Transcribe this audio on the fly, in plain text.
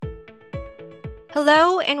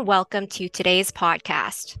Hello and welcome to today's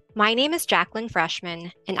podcast. My name is Jaclyn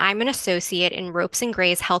Freshman, and I'm an associate in Ropes and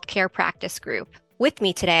Gray's Healthcare Practice Group. With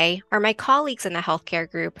me today are my colleagues in the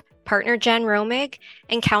healthcare group, partner Jenn Romig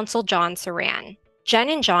and counsel John Saran.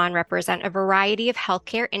 Jenn and John represent a variety of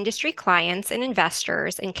healthcare industry clients and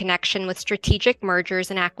investors in connection with strategic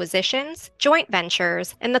mergers and acquisitions, joint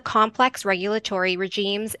ventures, and the complex regulatory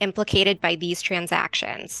regimes implicated by these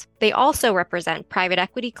transactions. They also represent private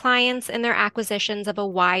equity clients in their acquisitions of a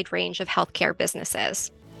wide range of healthcare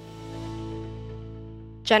businesses.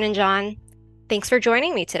 Jenn and John, thanks for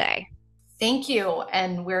joining me today. Thank you.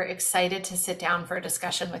 And we're excited to sit down for a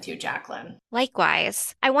discussion with you, Jaclyn.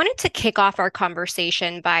 Likewise, I wanted to kick off our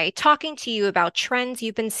conversation by talking to you about trends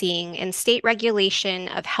you've been seeing in state regulation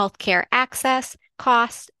of healthcare access,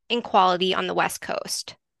 cost, and quality on the West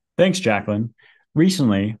Coast. Thanks, Jaclyn.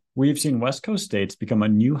 Recently, we've seen West Coast states become a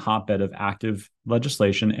new hotbed of active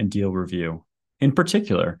legislation and deal review. In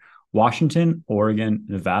particular, Washington, Oregon,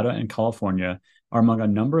 Nevada, and California are among a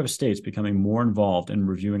number of states becoming more involved in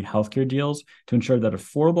reviewing healthcare deals to ensure that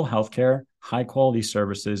affordable healthcare, high-quality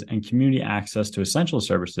services, and community access to essential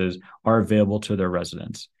services are available to their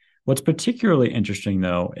residents. What's particularly interesting,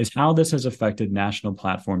 though, is how this has affected national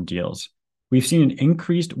platform deals. We've seen an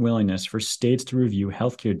increased willingness for states to review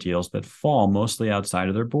healthcare deals that fall mostly outside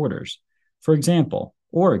of their borders. For example,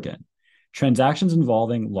 Oregon. Transactions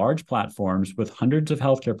involving large platforms with hundreds of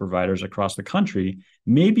healthcare providers across the country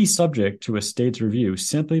may be subject to a state's review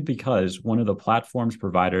simply because one of the platform's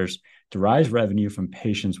providers derives revenue from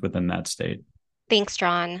patients within that state. Thanks,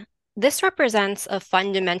 John. This represents a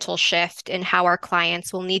fundamental shift in how our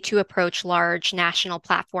clients will need to approach large national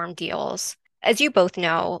platform deals. As you both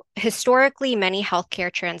know, historically, many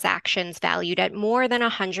healthcare transactions valued at more than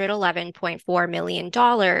 $111.4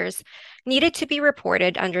 million needed to be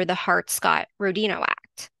reported under the Hart-Scott-Rodino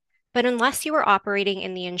Act. But unless you were operating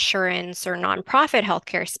in the insurance or nonprofit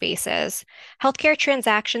healthcare spaces, healthcare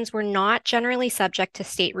transactions were not generally subject to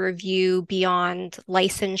state review beyond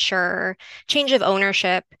licensure, change of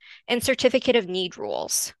ownership, and certificate of need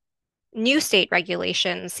rules. New state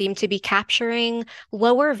regulations seem to be capturing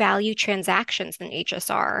lower value transactions than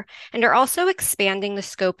HSR and are also expanding the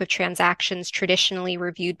scope of transactions traditionally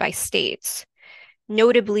reviewed by states.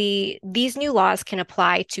 Notably, these new laws can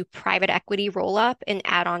apply to private equity roll-up and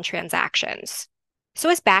add-on transactions. So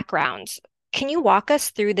as background, can you walk us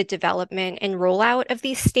through the development and rollout of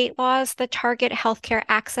these state laws that target healthcare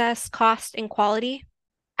access, cost, and quality?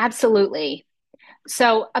 Absolutely.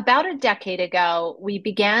 So, about a decade ago, we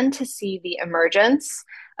began to see the emergence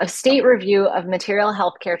of state review of material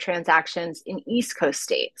healthcare transactions in East Coast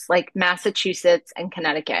states like Massachusetts and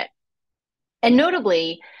Connecticut. And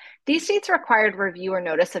notably, these states required review or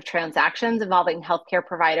notice of transactions involving healthcare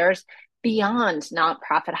providers beyond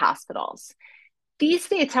nonprofit hospitals. These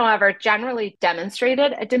states, however, generally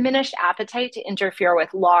demonstrated a diminished appetite to interfere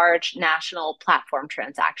with large national platform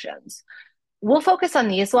transactions. We'll focus on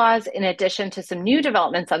these laws in addition to some new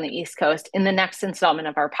developments on the East Coast in the next installment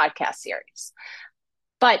of our podcast series.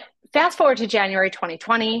 But fast forward to January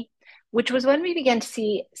 2020, which was when we began to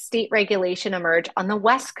see state regulation emerge on the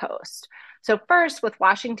West Coast. So first, with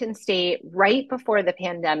Washington State, right before the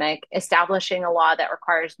pandemic, establishing a law that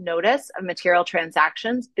requires notice of material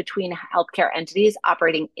transactions between healthcare entities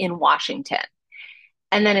operating in Washington.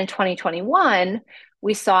 And then in 2021,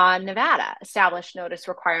 we saw Nevada establish notice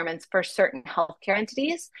requirements for certain healthcare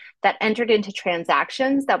entities that entered into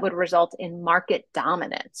transactions that would result in market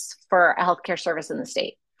dominance for a healthcare service in the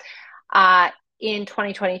state. In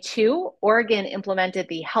 2022, Oregon implemented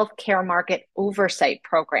the Healthcare Market Oversight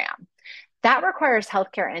Program. That requires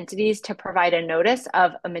healthcare entities to provide a notice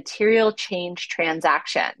of a material change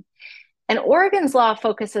transaction. And Oregon's law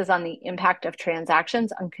focuses on the impact of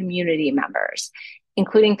transactions on community members,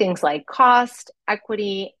 including things like cost,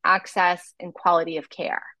 equity, access, and quality of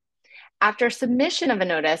care. After submission of a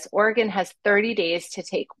notice, Oregon has 30 days to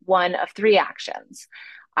take one of three actions: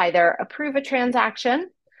 either approve a transaction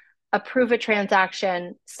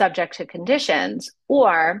subject to conditions,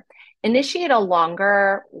 or initiate a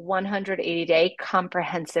longer 180-day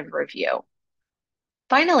comprehensive review.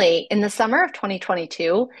 Finally, in the summer of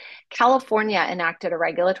 2022, California enacted a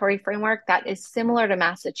regulatory framework that is similar to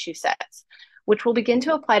Massachusetts, which will begin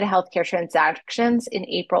to apply to healthcare transactions in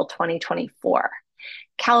April 2024.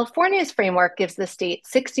 California's framework gives the state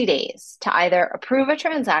 60 days to either approve a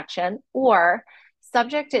transaction or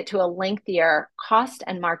subject it to a lengthier cost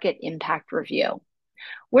and market impact review.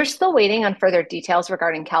 We're still waiting on further details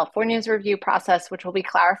regarding California's review process, which will be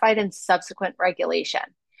clarified in subsequent regulation.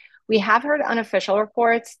 We have heard unofficial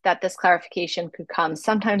reports that this clarification could come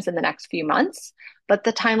sometimes in the next few months, but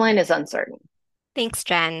the timeline is uncertain. Thanks,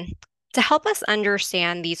 Jen. To help us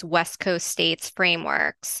understand these West Coast states'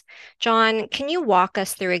 frameworks, John, can you walk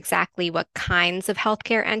us through exactly what kinds of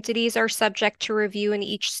healthcare entities are subject to review in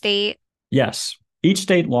each state? Yes, each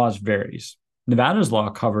state laws varies. Nevada's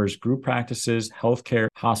law covers group practices, healthcare,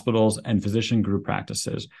 hospitals, and physician group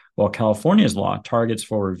practices, while California's law targets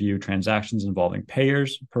for review transactions involving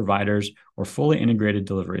payers, providers, or fully integrated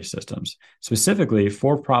delivery systems, specifically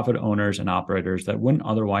for profit owners and operators that wouldn't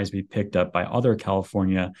otherwise be picked up by other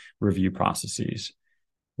California review processes.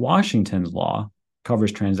 Washington's law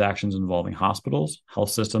covers transactions involving hospitals,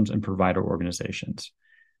 health systems, and provider organizations.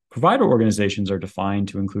 Provider organizations are defined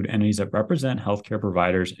to include entities that represent healthcare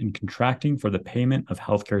providers in contracting for the payment of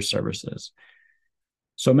healthcare services.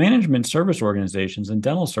 So, management service organizations and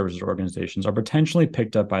dental services organizations are potentially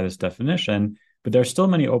picked up by this definition, but there are still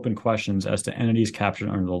many open questions as to entities captured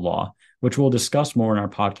under the law, which we'll discuss more in our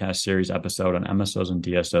podcast series episode on MSOs and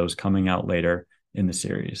DSOs coming out later in the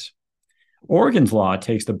series. Oregon's law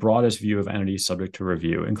takes the broadest view of entities subject to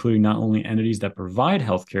review, including not only entities that provide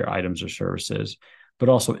healthcare items or services, but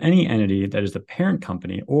also any entity that is the parent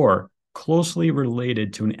company or closely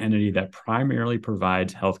related to an entity that primarily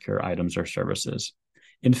provides healthcare items or services.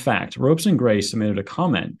 In fact, Ropes and Gray submitted a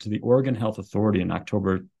comment to the Oregon Health Authority in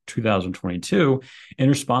October 2022 in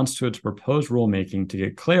response to its proposed rulemaking to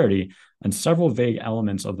get clarity on several vague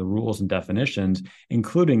elements of the rules and definitions,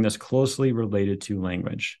 including this closely related to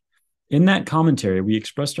language. In that commentary, we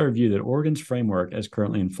expressed our view that Oregon's framework, as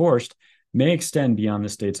currently enforced, may extend beyond the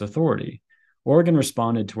state's authority. Oregon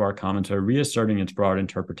responded to our commentary, reasserting its broad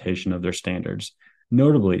interpretation of their standards.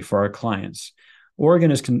 Notably, for our clients,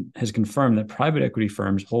 Oregon has confirmed that private equity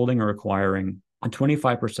firms holding or acquiring a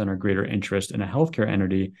 25% or greater interest in a healthcare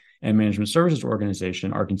entity and management services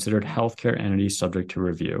organization are considered healthcare entities subject to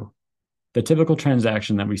review. The typical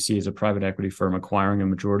transaction that we see is a private equity firm acquiring a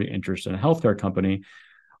majority interest in a healthcare company,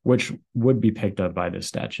 which would be picked up by this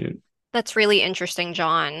statute. That's really interesting,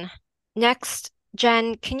 John. Next,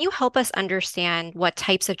 Jen, can you help us understand what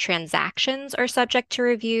types of transactions are subject to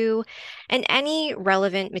review and any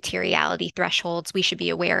relevant materiality thresholds we should be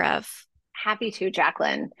aware of? Happy to,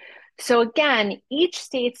 Jaclyn. So again, each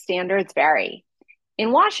state's standards vary.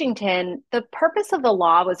 In Washington, the purpose of the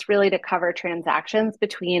law was really to cover transactions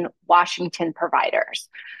between Washington providers.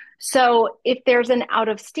 So if there's an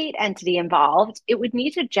out-of-state entity involved, it would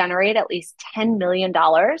need to generate at least $10 million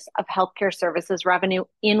of healthcare services revenue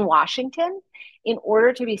in Washington in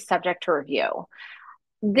order to be subject to review.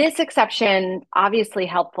 This exception obviously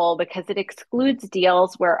helpful because it excludes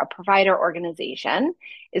deals where a provider organization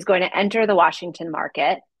is going to enter the Washington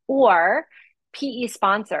market or PE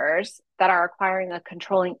sponsors that are acquiring a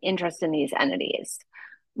controlling interest in these entities.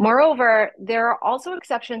 Moreover, there are also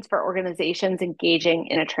exceptions for organizations engaging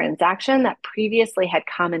in a transaction that previously had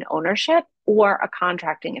common ownership or a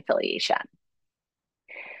contracting affiliation.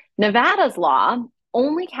 Nevada's law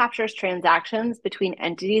only captures transactions between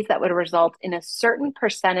entities that would result in a certain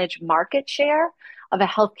percentage market share of a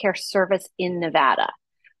healthcare service in Nevada.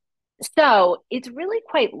 So it's really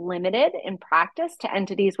quite limited in practice to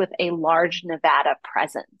entities with a large Nevada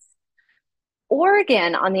presence.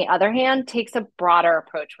 Oregon, on the other hand, takes a broader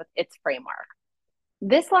approach with its framework.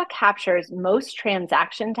 This law captures most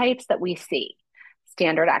transaction types that we see: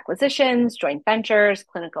 standard acquisitions, joint ventures,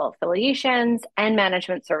 clinical affiliations, and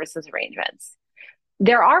management services arrangements.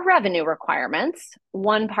 There are revenue requirements.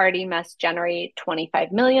 One party must generate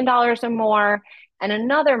 $25 million or more, and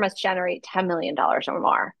another must generate $10 million or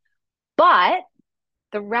more. But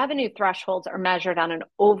the revenue thresholds are measured on an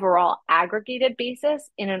overall aggregated basis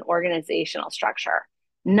in an organizational structure,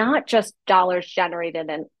 not just dollars generated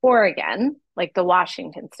in Oregon, like the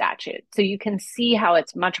Washington statute. So you can see how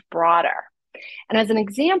it's much broader. And as an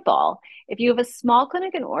example, if you have a small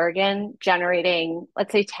clinic in Oregon generating,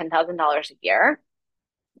 let's say, $10,000 a year,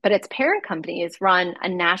 but its parent company is run a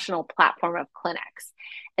national platform of clinics,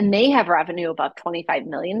 and they have revenue above $25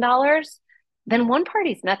 million, then one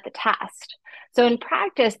party's met the test. So in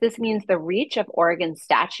practice, this means the reach of Oregon's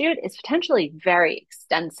statute is potentially very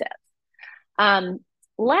extensive.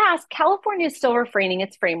 Last, California is still refraining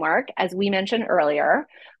its framework, as we mentioned earlier,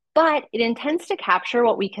 but it intends to capture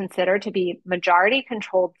what we consider to be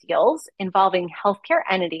majority-controlled deals involving healthcare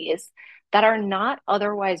entities that are not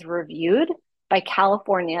otherwise reviewed by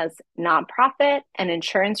California's nonprofit and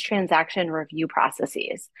insurance transaction review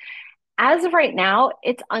processes. As of right now,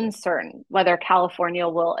 it's uncertain whether California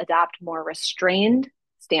will adopt more restrained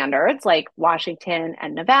standards like Washington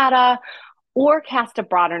and Nevada, or cast a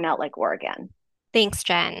broader net like Oregon. Thanks,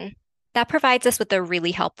 Jen. That provides us with a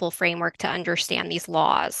really helpful framework to understand these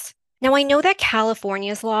laws. Now, I know that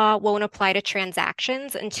California's law won't apply to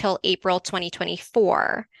transactions until April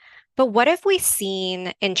 2024. But what have we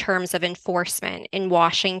seen in terms of enforcement in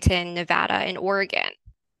Washington, Nevada, and Oregon?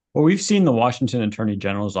 Well, we've seen the Washington Attorney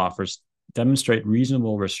General's office demonstrate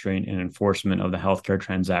reasonable restraint in enforcement of the healthcare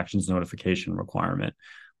transactions notification requirement.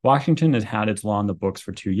 Washington has had its law in the books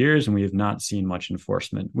for 2 years, and we have not seen much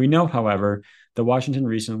enforcement. We know, however, that Washington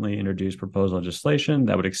recently introduced proposed legislation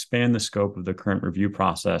that would expand the scope of the current review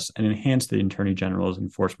process and enhance the Attorney General's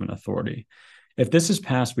enforcement authority. If this is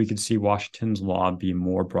passed, we could see Washington's law be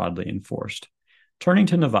more broadly enforced. Turning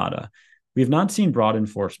to Nevada, we have not seen broad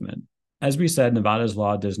enforcement. As we said, Nevada's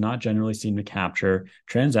law does not generally seem to capture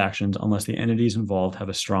transactions unless the entities involved have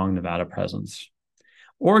a strong Nevada presence.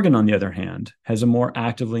 Oregon, on the other hand, has a more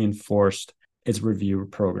actively enforced its review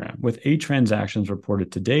program, with 8 transactions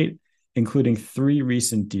reported to date, including 3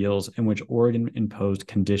 recent deals in which Oregon imposed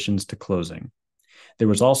conditions to closing. There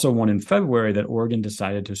was also one in February that Oregon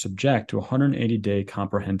decided to subject to a 180-day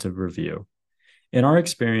comprehensive review. In our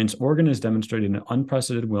experience, Oregon has demonstrated an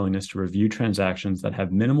unprecedented willingness to review transactions that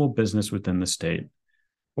have minimal business within the state.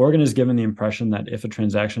 Oregon has given the impression that if a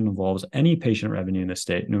transaction involves any patient revenue in the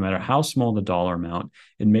state, no matter how small the dollar amount,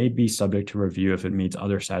 it may be subject to review if it meets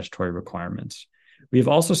other statutory requirements. We have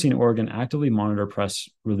also seen Oregon actively monitor press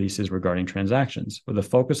releases regarding transactions, with a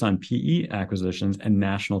focus on PE acquisitions and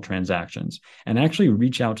national transactions, and actually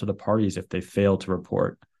reach out to the parties if they fail to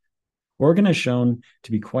report. Oregon has shown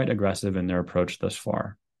to be quite aggressive in their approach thus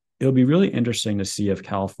far. It'll be really interesting to see if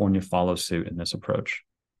California follows suit in this approach.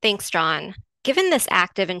 Thanks, John. Given this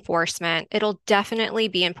active enforcement, it'll definitely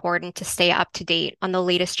be important to stay up to date on the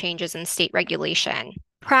latest changes in state regulation.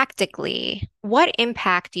 Practically, what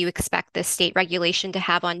impact do you expect this state regulation to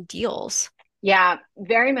have on deals? Yeah,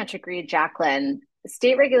 very much agreed, Jaclyn.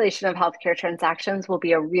 State regulation of healthcare transactions will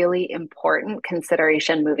be a really important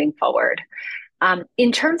consideration moving forward.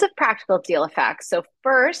 In terms of practical deal effects, so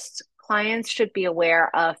first, clients should be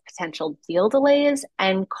aware of potential deal delays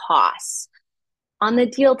and costs. On the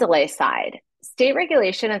deal delay side, state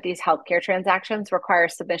regulation of these healthcare transactions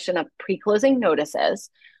requires submission of pre-closing notices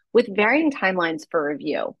with varying timelines for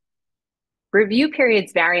review. Review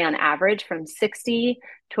periods vary on average from 60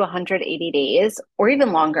 to 180 days, or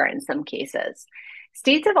even longer in some cases.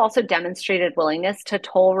 States have also demonstrated willingness to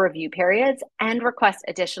toll review periods and request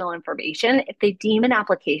additional information if they deem an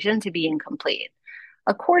application to be incomplete.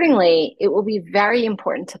 Accordingly, it will be very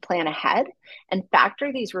important to plan ahead and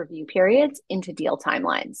factor these review periods into deal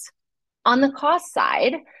timelines. On the cost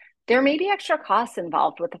side, there may be extra costs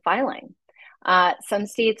involved with the filing. Some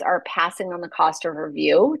states are passing on the cost of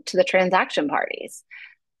review to the transaction parties.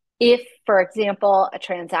 If, for example, a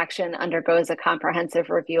transaction undergoes a comprehensive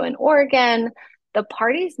review in Oregon, the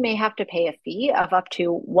parties may have to pay a fee of up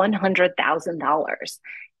to $100,000.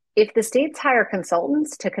 If the states hire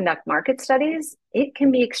consultants to conduct market studies, it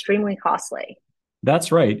can be extremely costly.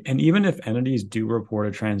 That's right. And even if entities do report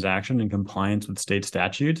a transaction in compliance with state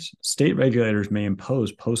statutes, state regulators may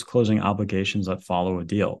impose post-closing obligations that follow a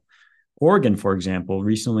deal. Oregon, for example,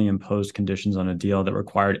 recently imposed conditions on a deal that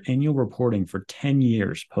required annual reporting for 10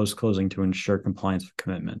 years post-closing to ensure compliance with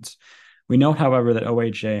commitments. We note, however, that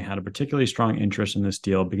OHA had a particularly strong interest in this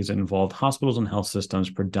deal because it involved hospitals and health systems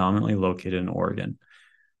predominantly located in Oregon.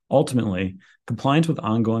 Ultimately, compliance with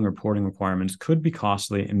ongoing reporting requirements could be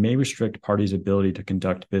costly and may restrict parties' ability to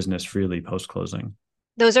conduct business freely post-closing.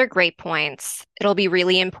 Those are great points. It'll be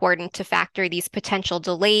really important to factor these potential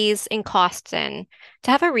delays and costs in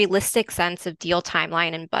to have a realistic sense of deal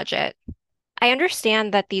timeline and budget. I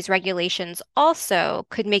understand that these regulations also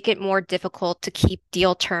could make it more difficult to keep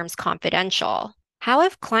deal terms confidential. How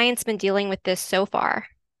have clients been dealing with this so far?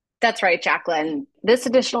 That's right, Jaclyn. This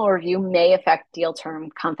additional review may affect deal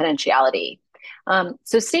term confidentiality.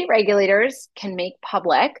 So state regulators can make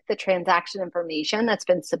public the transaction information that's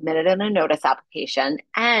been submitted in a notice application,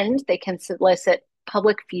 and they can solicit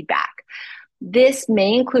public feedback. This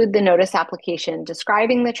may include the notice application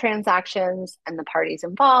describing the transactions and the parties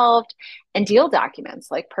involved, and deal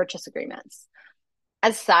documents like purchase agreements.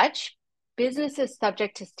 As such, businesses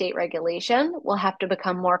subject to state regulation will have to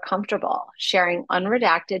become more comfortable sharing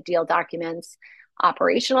unredacted deal documents,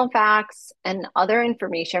 operational facts, and other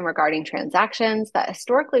information regarding transactions that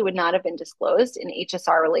historically would not have been disclosed in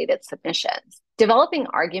HSR-related submissions. Developing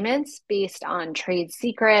arguments based on trade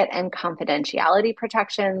secret and confidentiality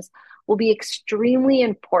protections will be extremely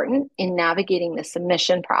important in navigating the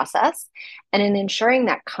submission process and in ensuring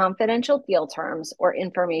that confidential deal terms or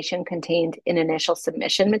information contained in initial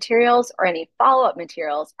submission materials or any follow-up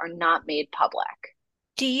materials are not made public.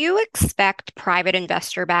 Do you expect private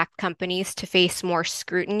investor-backed companies to face more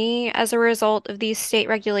scrutiny as a result of these state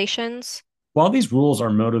regulations? While these rules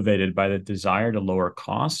are motivated by the desire to lower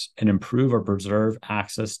costs and improve or preserve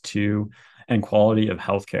access to and quality of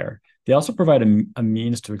healthcare, they also provide a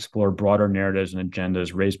means to explore broader narratives and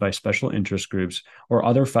agendas raised by special interest groups or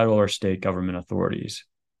other federal or state government authorities.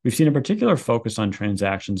 We've seen a particular focus on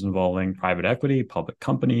transactions involving private equity, public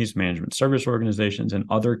companies, management service organizations, and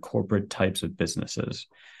other corporate types of businesses.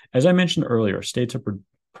 As I mentioned earlier, states are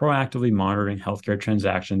proactively monitoring healthcare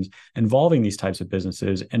transactions involving these types of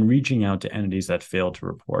businesses and reaching out to entities that fail to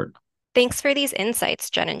report. Thanks for these insights,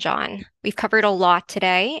 Jen and John. We've covered a lot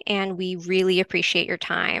today, and we really appreciate your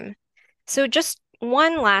time. So, just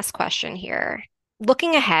one last question here.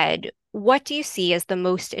 Looking ahead, what do you see as the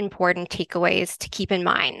most important takeaways to keep in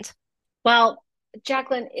mind? Well,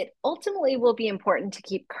 Jaclyn, it ultimately will be important to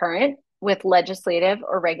keep current with legislative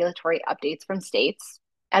or regulatory updates from states.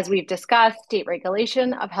 As we've discussed, state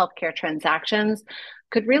regulation of healthcare transactions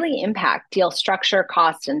could really impact deal structure,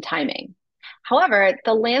 cost, and timing. However,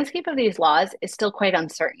 the landscape of these laws is still quite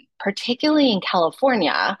uncertain, particularly in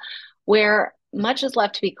California, where much is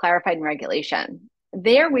left to be clarified in regulation.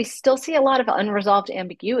 There, we still see a lot of unresolved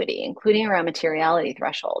ambiguity, including around materiality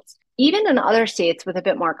thresholds. Even in other states with a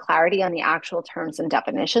bit more clarity on the actual terms and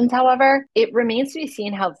definitions, however, it remains to be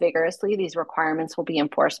seen how vigorously these requirements will be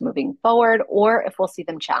enforced moving forward or if we'll see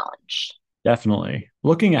them challenged. Definitely.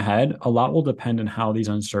 Looking ahead, a lot will depend on how these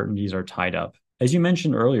uncertainties are tied up. As you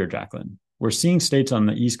mentioned earlier, Jaclyn, we're seeing states on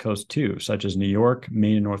the East Coast too, such as New York,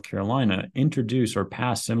 Maine, and North Carolina, introduce or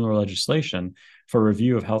pass similar legislation for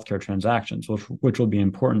review of healthcare transactions, which will be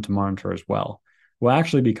important to monitor as well. We'll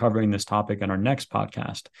actually be covering this topic in our next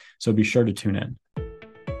podcast, so be sure to tune in.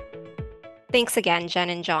 Thanks again, Jen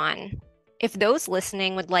and John. If those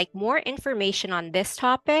listening would like more information on this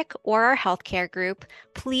topic or our healthcare group,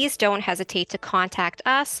 please don't hesitate to contact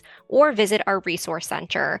us or visit our resource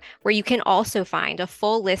center, where you can also find a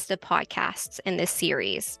full list of podcasts in this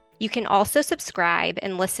series. You can also subscribe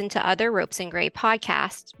and listen to other Ropes and Gray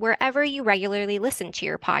podcasts wherever you regularly listen to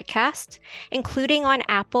your podcasts, including on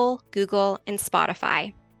Apple, Google, and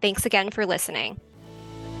Spotify. Thanks again for listening.